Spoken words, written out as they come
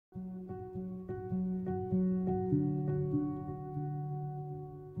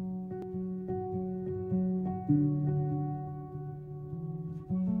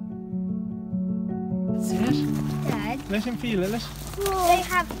Let him feel it. They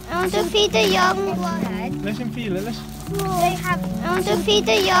have. I want to feed the young one. Let him feel it. They have. I want to feed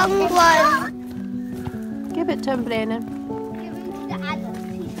the young one. Give it to him, Brennan.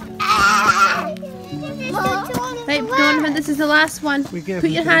 Right, Donovan, this is the last one. Put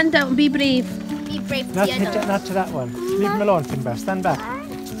your hand out and be brave. Be brave. Not to that one. Leave him alone, Timber. Stand back.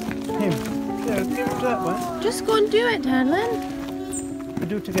 Him. There, give it to that one. Just go and do it, darling. We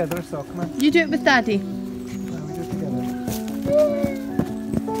do it together, so come on. You do it with Daddy. No, we do it together.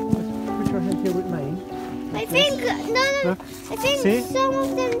 Put your hand here with mine. I think Look. I think See? some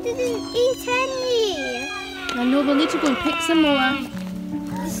of them didn't eat any. I know we'll need to go and pick some more.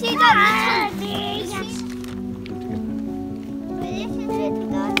 You see that little little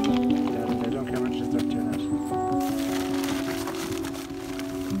doggy? Yeah, don't care much as dirty or not.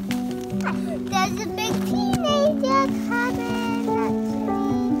 There's a big teenager coming.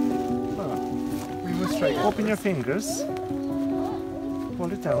 Oh, we must try. Open your fingers.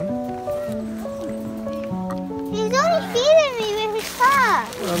 Hold it down. He's only feeding me with his paw.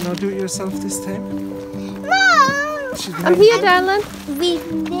 Well, now do it yourself this time. Mom! I'm here, darling.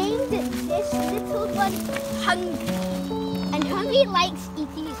 We've named this little one Hungry. And Hungry likes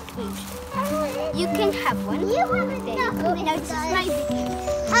eating his food. You can have one. You have enough. Now it's my video.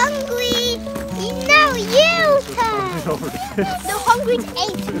 Hungry! No, you turn! No, Hungry's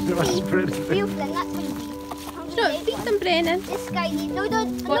ate me. Real friend, not Hungry. No, feed them, Brennan. This guy needs... No,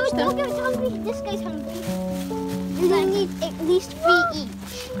 don't give it to Hungry. This guy's hungry. They need at least 3 each.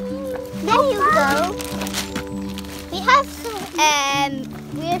 There you go. We have some...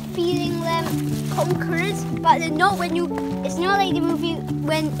 we're feeding them Conkers, but they're not when you... It's not like the movie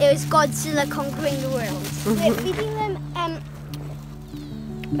when it was Godzilla conquering the world. We're feeding them...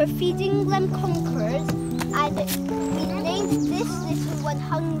 we're feeding them Conkers, and we named this little one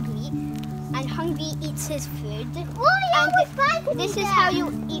Hungry, and Hungry eats his food. And this is how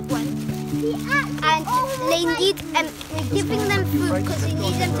you eat one. And they need, we're giving them food because we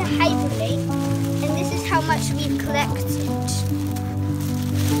need them to hibernate. And this is how much we've collected.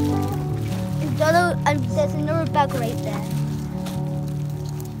 And there's another bag right there.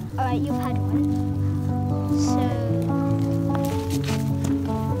 Alright, you've had one. So...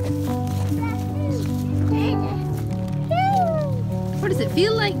 What does it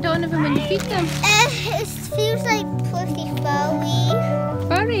feel like, Donovan, when you feed them? It feels like pretty furry.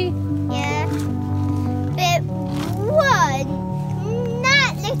 Furry? Yeah. But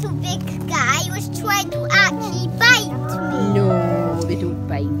that little big guy was trying to actually bite me. No, they don't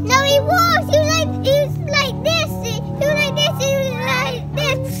bite. No, he was. He was like this. He was like this. He was like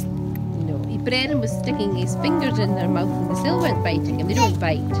this. No, Brennan was sticking his fingers in their mouth and they still weren't biting him. They don't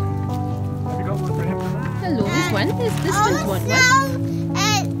bite. Have you got one for him? Hello, this one. This one's one.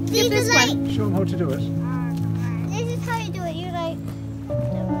 These this are like... Show him how to do it. This is how you do it. You like...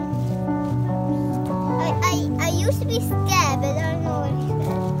 I used to be scared, but I don't know what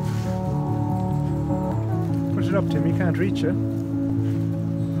Push it up to him. He can't reach it.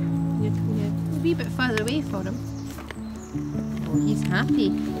 You're a wee bit further away for him. Oh, he's happy.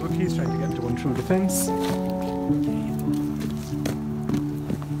 Look, he's trying to get to one through the fence.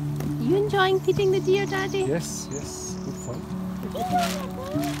 Are you enjoying feeding the deer, Daddy? Yes, yes. Good fun.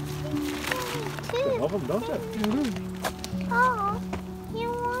 They love them, don't they? Oh, you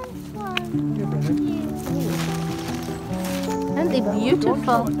want one? Here, Brennan. Aren't they Don't beautiful?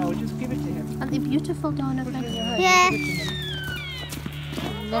 throw it now, just give it to him. Aren't they beautiful, Donovan? Yeah.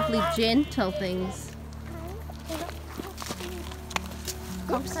 Lovely, gentle things.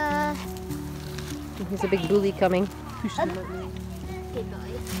 Oops. There's a big bully coming. Good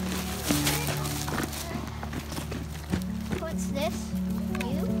boy. What's this?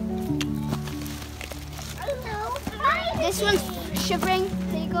 You? This one's shivering.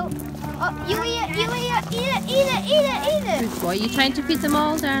 There you go. Oh, you eat it, eat it. Good boy. You trying to feed them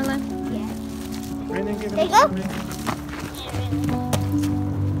all, darling? Yeah. Brennan, give it There you to go. him.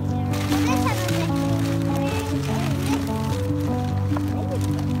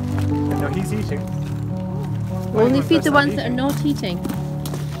 And now he's eating. Only feed the ones that are not eating.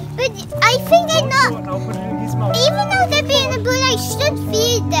 But I think I'm not. Now put it in his mouth. Even though they're being a bully, I should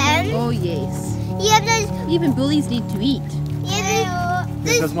feed them. Oh yes. Yeah, there's. Even bullies need to eat. Yeah,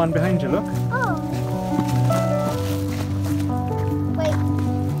 There's one behind you, look. Oh. Wait.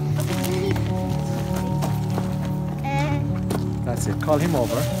 That's it. Call him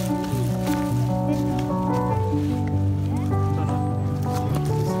over.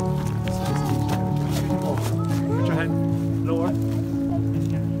 Put your hand lower.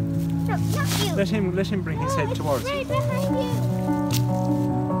 No, not you. Let him bring his head towards you. Right behind you.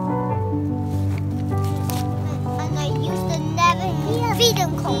 And now you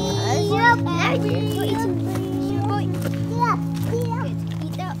You're eating.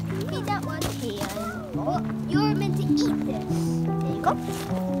 Eat that one here. Oh, you're meant to eat this. There you go.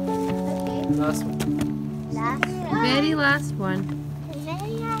 Okay. Last one. Last one. Very last one. The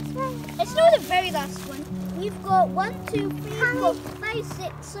very last one. It's not the very last one. We've got 1, 2, 3, 4, 5,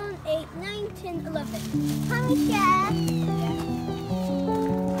 6, 7, 8, 9, 10, 11. How many share?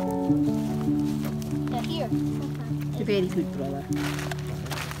 Yeah, here. Very good, brother.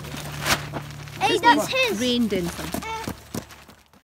 Hey, that's his. Rained in some.